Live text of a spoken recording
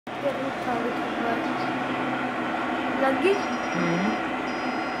लगी?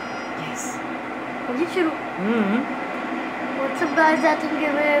 Yes. होगी शुरू? What's up guys, I think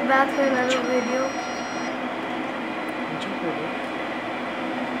we're back with another video.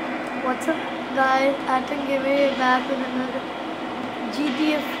 What's up guys, I think we're back with another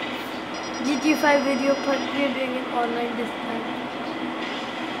Gta5 video, but we're doing it online this time.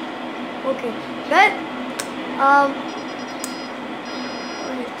 Okay guys,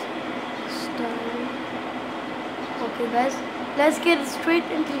 wait, start. Okay guys, let's get straight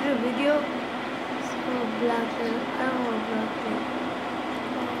into the video. So black pen, I don't want black pen.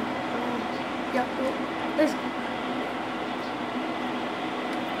 Yeah, let's go.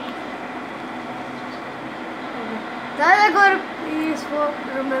 Guys, I got a PS4,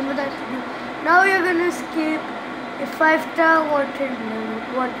 remember that video. Now you're gonna skip a 5-star wanted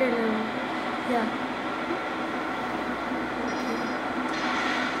level. Yeah. Okay.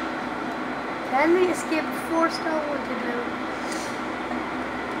 Can we escape 4-star wanted level?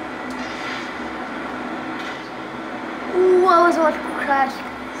 Ooh, I was about to crash.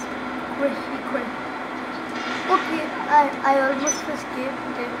 Quick. Okay, I almost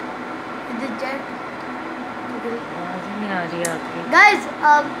escaped it with the jet. Guys,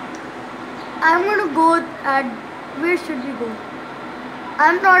 I'm gonna go at, where should we go?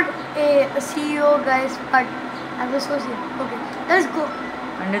 I'm not a CEO guys, but I'm associate. Okay, let's go.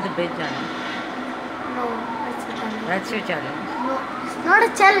 Under the bridge, Johnny. No, that's a challenge. That's your challenge. No, it's not a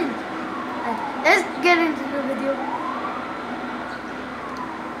challenge. Let's get into the video.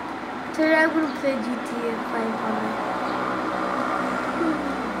 Today I'm gonna play Gta5 online.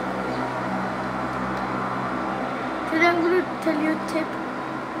 Today I'm going to tell you a tip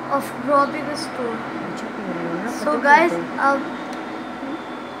of robbing a store. So guys,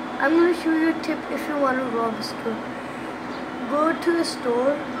 I'm going to show you a tip if you want to rob a store. Go to the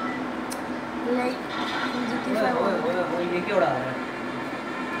store, like in Gta5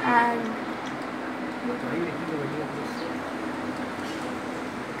 and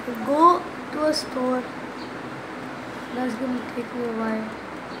go to a store. That's going to take me a while.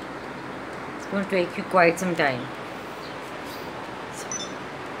 It's going to take you quite some time.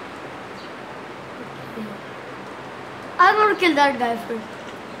 I'm gonna kill that guy first.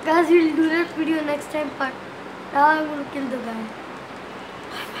 Guys, we'll do that video next time, but now I'm gonna kill the guy.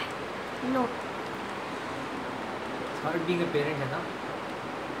 No. It's hard being a parent, है ना?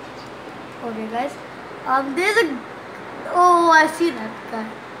 Okay, guys. There's a. Oh, I see that guy.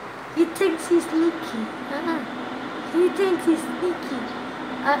 He thinks he's sneaky. He thinks he's sneaky.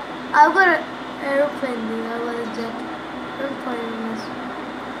 I've got an aeroplane there. I've got a jet. Don't find this.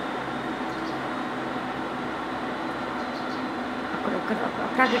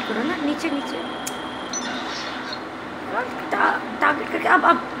 Target करो ना, नीचे target करके अब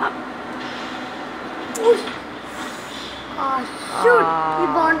shoot, he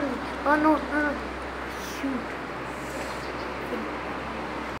burned me. Oh no, shoot.